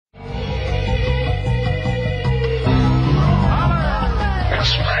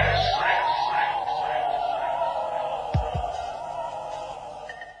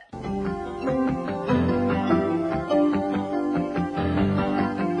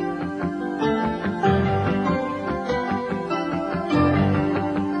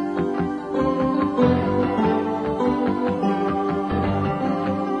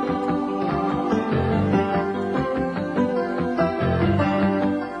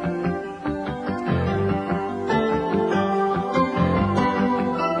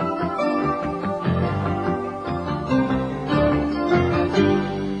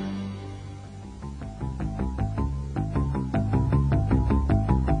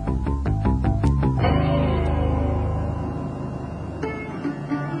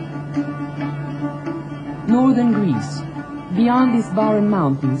Northern Greece. Beyond these barren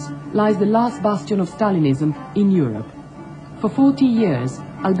mountains lies the last bastion of Stalinism in Europe. For 40 years,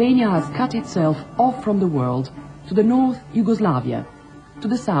 Albania has cut itself off from the world. To the north, Yugoslavia. To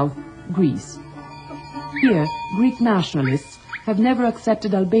the south, Greece. Here, Greek nationalists have never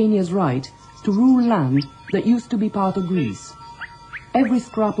accepted Albania's right to rule land that used to be part of Greece. Every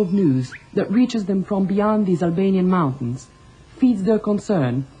scrap of news that reaches them from beyond these Albanian mountains feeds their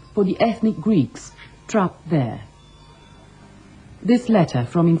concern for the ethnic Greeks trapped there. This letter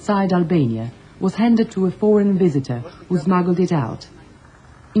from inside Albania was handed to a foreign visitor who smuggled it out.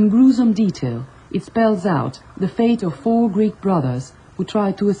 In gruesome detail, it spells out the fate of 4 Greek brothers who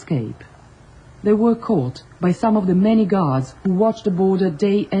tried to escape. They were caught by some of the many guards who watched the border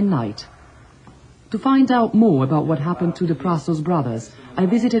day and night. To find out more about what happened to the Prassos brothers, I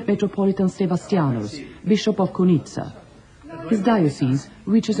visited Metropolitan Sebastianos, Bishop of Konica. His diocese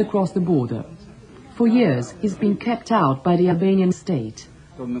reaches across the border. For years, he's been kept out by the Albanian state.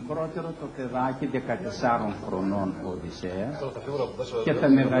 Το μικρότερο το παιδάκι 14 χρονών ο Οδυσσέας και τα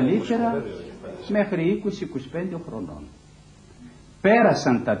μεγαλύτερα μέχρι 20-25 χρονών.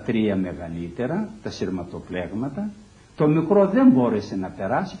 Πέρασαν τα 3 μεγαλύτερα, τα σειρματοπλέγματα, το μικρό δεν μπόρεσε να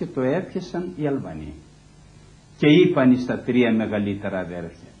περάσει και το έπιασαν οι Αλβανοί. Και είπαν στα 3 μεγαλύτερα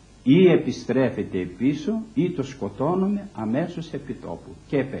αδέρφια, ή επιστρέφετε πίσω ή το σκοτώνουμε αμέσως επί τόπου.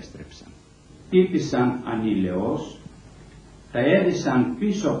 Και επέστρεψαν. Χτύπησαν ανηλαιώς, τα έδισαν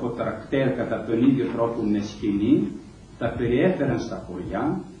πίσω από τρακτέρ κατά τον ίδιο τρόπο με σκηνή, τα περιέφεραν στα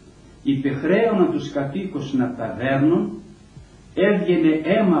χωριά, υπεχρέωναν τους κατοίκους να τα δέρνουν, έβγαινε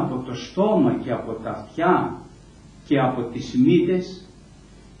αίμα από το στόμα και από τα αυτιά και από τις μύτες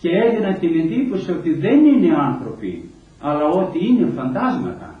και έδιναν την εντύπωση ότι δεν είναι άνθρωποι, αλλά ότι είναι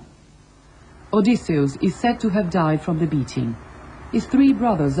φαντάσματα. Odysseus is said to have died from the beating. His 3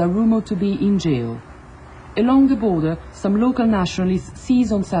 brothers are rumored to be in jail. Along the border, some local nationalists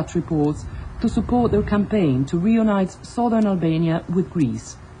seize on such reports to support their campaign to reunite southern Albania with Greece.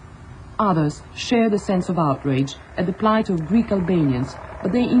 Others share the sense of outrage at the plight of Greek Albanians,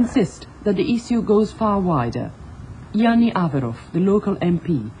 but they insist that the issue goes far wider. Yoannina, the local MP,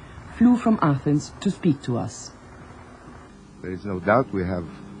 flew from Athens to speak to us. There is no doubt we have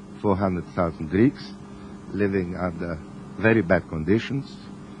 400,000 Greeks living under very bad conditions,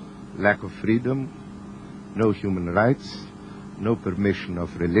 lack of freedom, no human rights, no permission of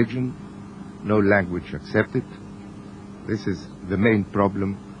religion, no language accepted. This is the main problem,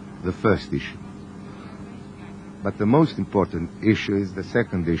 the first issue. But the most important issue is the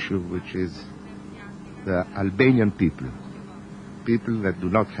second issue, which is the Albanian people. People that do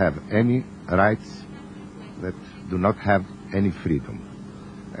not have any rights, that do not have any freedom.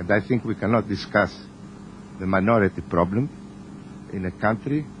 And I think we cannot discuss the minority problem in a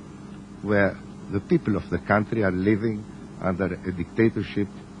country where the people of the country are living under a dictatorship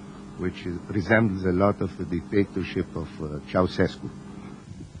which resembles a lot of the dictatorship of Ceausescu.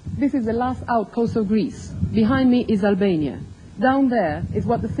 This is the last outpost of Greece. Behind me is Albania. Down there is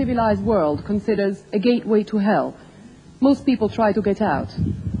what the civilized world considers a gateway to hell. Most people try to get out.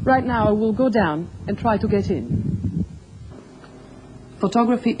 Right now I will go down and try to get in.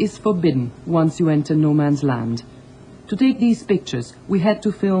 Photography is forbidden once you enter no man's land. To take these pictures, we had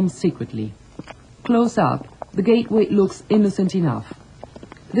to film secretly. Close up, the gateway looks innocent enough.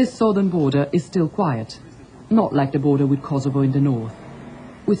 This southern border is still quiet, not like the border with Kosovo in the north.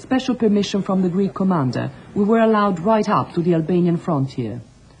 With special permission from the Greek commander, we were allowed right up to the Albanian frontier.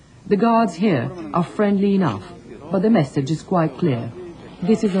 The guards here are friendly enough, but the message is quite clear.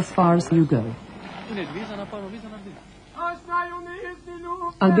 This is as far as you go.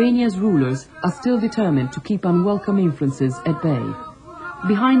 Albania's rulers are still determined to keep unwelcome influences at bay.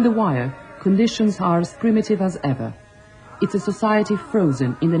 Behind the wire, conditions are as primitive as ever. It's a society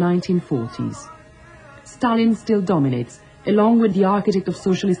frozen in the 1940s. Stalin still dominates, along with the architect of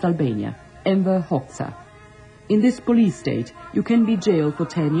socialist Albania, Enver Hoxha. In this police state, you can be jailed for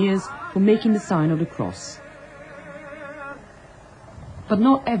 10 years for making the sign of the cross. But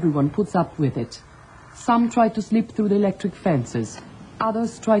not everyone puts up with it. Some try to slip through the electric fences.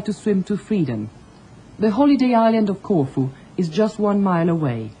 Others try to swim to freedom. The holiday island of Corfu is just 1 mile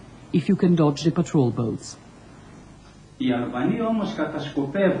away, if you can dodge the patrol boats. Οι Αλβανοί όμως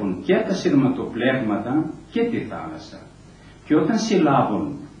κατασκοπεύουν και τα σειρματοπλέγματα και τη θάλασσα. Και όταν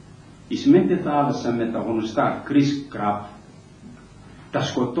συλλάβουν εις με τη θάλασσα με τα γνωστά Chris Crab, τα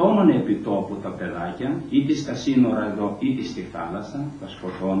σκοτώνουν επί τόπου τα παιδάκια, είτε στα σύνορα εδώ είτε στη θάλασσα, τα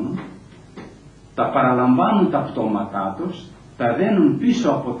σκοτώνουν, τα παραλαμβάνουν τα πτώματά τους, τα δένουν πίσω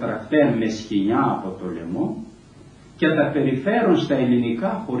από τρακτέρ με σκοινιά από το λαιμό και τα περιφέρουν στα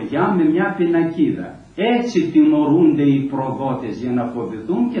ελληνικά χωριά με μια πινακίδα. Έτσι τιμωρούνται οι προδότες για να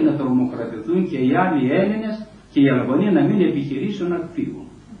φοβηθούν και να τρομοκρατηθούν και οι άλλοι Έλληνες και οι Αλβανοί να μην επιχειρήσουν να φύγουν.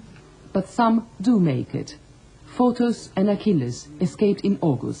 But some do make it. Photos and Achilles escaped in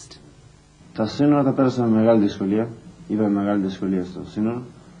August. Τα σύνορα τα πέρασα με μεγάλη δυσκολία. Είδα μεγάλη δυσκολία στο σύνορο.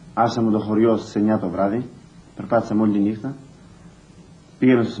 Άσαμε το χωριό στις 9 το βράδυ. Περπάτησαμε όλη τη νύχτα.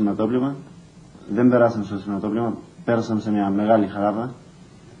 Πήγαμε στο σηματόπλευμα. Δεν περάσαμε στο σηματόπλευμα. Πέρασαμε σε μια μεγάλη χαράδα.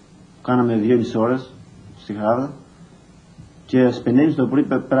 Κάναμε 2,5 ώρες στη χαράδα. Και στις 5:30 το πρωί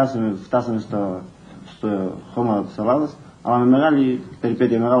φτάσαμε στο χώμα της Ελλάδας. Αλλά με μεγάλη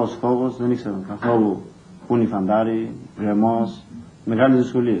περιπέτεια, μεγάλος φόβος. Δεν ήξερα καθόλου πού είναι οι φαντάροι, ρεμός. Μεγάλες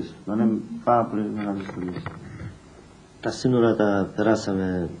δυσκολίες. Δηλαδή πάρα πολύ μεγάλες δυσκολίες. Τα σύνορα τα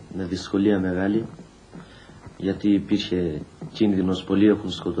περάσαμε με δυσκολία μεγάλη, γιατί υπήρχε κίνδυνος, πολλοί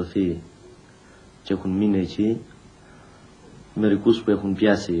έχουν σκοτωθεί και έχουν μείνει εκεί. Μερικούς που έχουν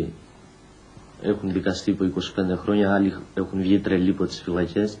πιάσει έχουν δικαστεί από 25 χρόνια, άλλοι έχουν βγει τρελοί από τις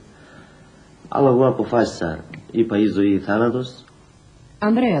φυλακές. Αλλά εγώ αποφάσισα, είπα ή ζωή ή θάνατος.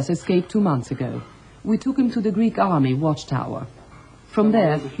 Andreas escaped 2 months ago. We took him to the Greek army watchtower. From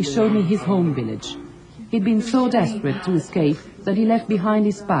there, he showed me his home village. He'd been so desperate to escape that he left behind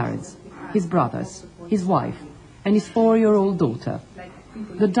his parents, his brothers, his wife, and his 4-year-old daughter.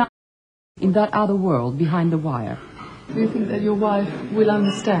 The in that other world behind the wire. Do you think that your wife will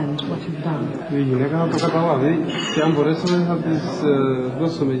understand what you've done? Η γυναίκα θα το καταλάβει και αν μπορέσουμε θα της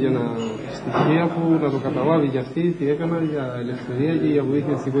δώσουμε για ένα στοιχεία που να το καταλάβει για αυτή τι έκανα για ελευθερία και για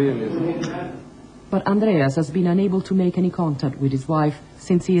βοήθεια της οικογένειας. But Andreas has been unable to make any contact with his wife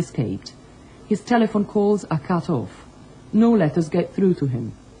since he escaped. His telephone calls are cut off. No letters get through to him.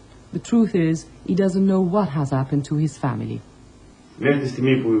 The truth is, he doesn't know what has happened to his family. Μέχρι τη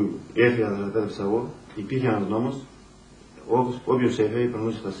στιγμή που έφυγα να μετέφερα εγώ, υπήρχε ένας νόμος, όποιος έφυγε,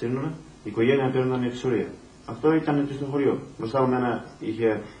 περνούσε στα σύνορα, η οικογένεια παίρνανε εξορία. Αυτό ήταν στο χωριό. Μπροστά από μένα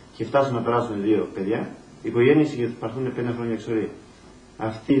είχε φτάσει να περάσουν 2 παιδιά, η οικογένεια είχε πάρθουν 5 χρόνια εξορία.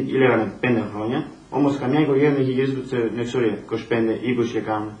 Αυτοί λέγανε 5 χρόνια, όμως καμιά οικογένεια δεν είχε γυρίσει την εξορία. 25-20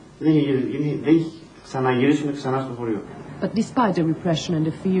 έκαναν. Δεν είχε ξαναγυρίσουν ξανά στο χωριό. But despite the repression and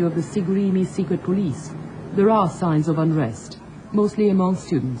the fear of the Sigurimi secret police, there are signs of unrest, mostly among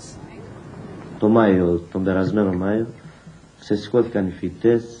students. Το Μάιο, τον περασμένο Μάιο, ξεσηκώθηκαν οι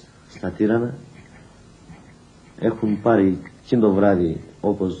φοιτητές στα Τύρανα. Έχουν πάρει εκείνο το βράδυ,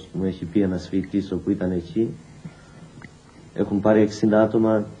 όπως μου έχει πει ένας φοιτητής όπου ήταν εκεί, έχουν πάρει 60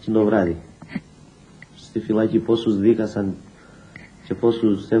 άτομα εκείνο το βράδυ. Στη φυλάκη πόσους δίκασαν και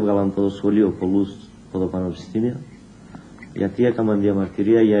πόσους έβγαλαν από το σχολείο, πολλούς από το πανεπιστήμιο, γιατί έκαναν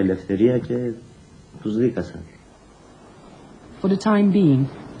διαμαρτυρία για ελευθερία και τους δίκασαν. For the time being,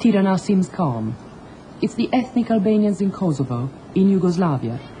 Tirana seems calm. It's the ethnic Albanians in Kosovo, in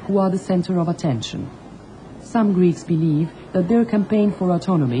Yugoslavia, who are the center of attention. Some Greeks believe that their campaign for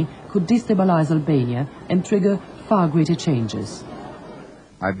autonomy could destabilize Albania and trigger far greater changes.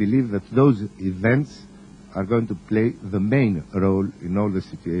 I believe that those events are going to play the main role in all the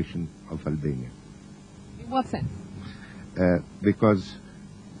situation of Albania. In what sense? Because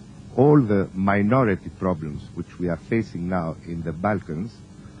all the minority problems which we are facing now in the Balkans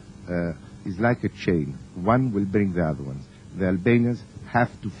is like a chain. One will bring the other ones. The Albanians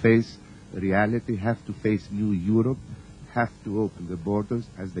have to face reality, have to face new Europe, have to open the borders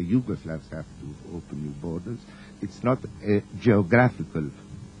as the Yugoslavs have to open new borders. It's not a geographical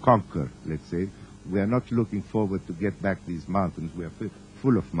conquer, let's say. We are not looking forward to get back these mountains. We are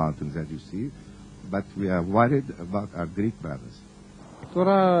full of mountains, as you see, but we are worried about our Greek brothers.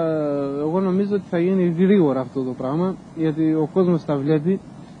 Τώρα εγώ νομίζω ότι θα γίνει γρήγορα αυτό το πράγμα, γιατί ο κόσμος τα βλέπει,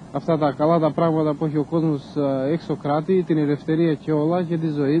 αυτά τα καλά τα πράγματα που έχει ο κόσμος έξω κράτη, την ελευθερία και όλα και τη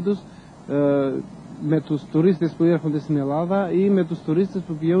ζωή τους, με τους τουρίστες που έρχονται στην Ελλάδα ή με τους τουρίστες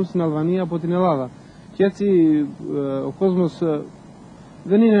που πηγαίνουν στην Αλβανία από την Ελλάδα. Και έτσι ο κόσμος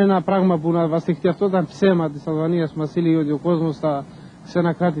δεν είναι ένα πράγμα που να βαστιχτεί. Αυτό ήταν ψέμα της Αλβανίας που μας έλεγε ότι ο κόσμος σε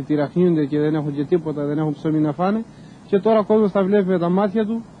ένα κράτη τυραχνιούνται και δεν έχουν και τίποτα, δεν έχουν ψωμί να φάνε. Και τώρα ο κόσμος τα βλέπει με τα μάτια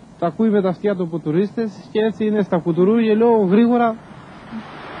του, τα ακούει με τα αυτιά του από τουρίστες και έτσι είναι στα κουτουρούγια, λέω γρήγορα.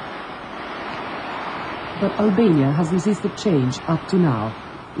 But Albania has resisted change up to now,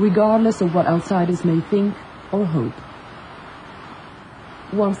 regardless of what outsiders may think or hope.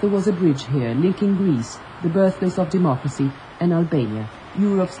 Once there was a bridge here linking Greece, the birthplace of democracy, and Albania,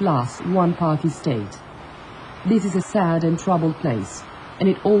 Europe's last one-party state. This is a sad and troubled place, and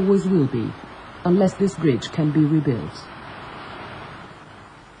it always will be, unless this bridge can be rebuilt.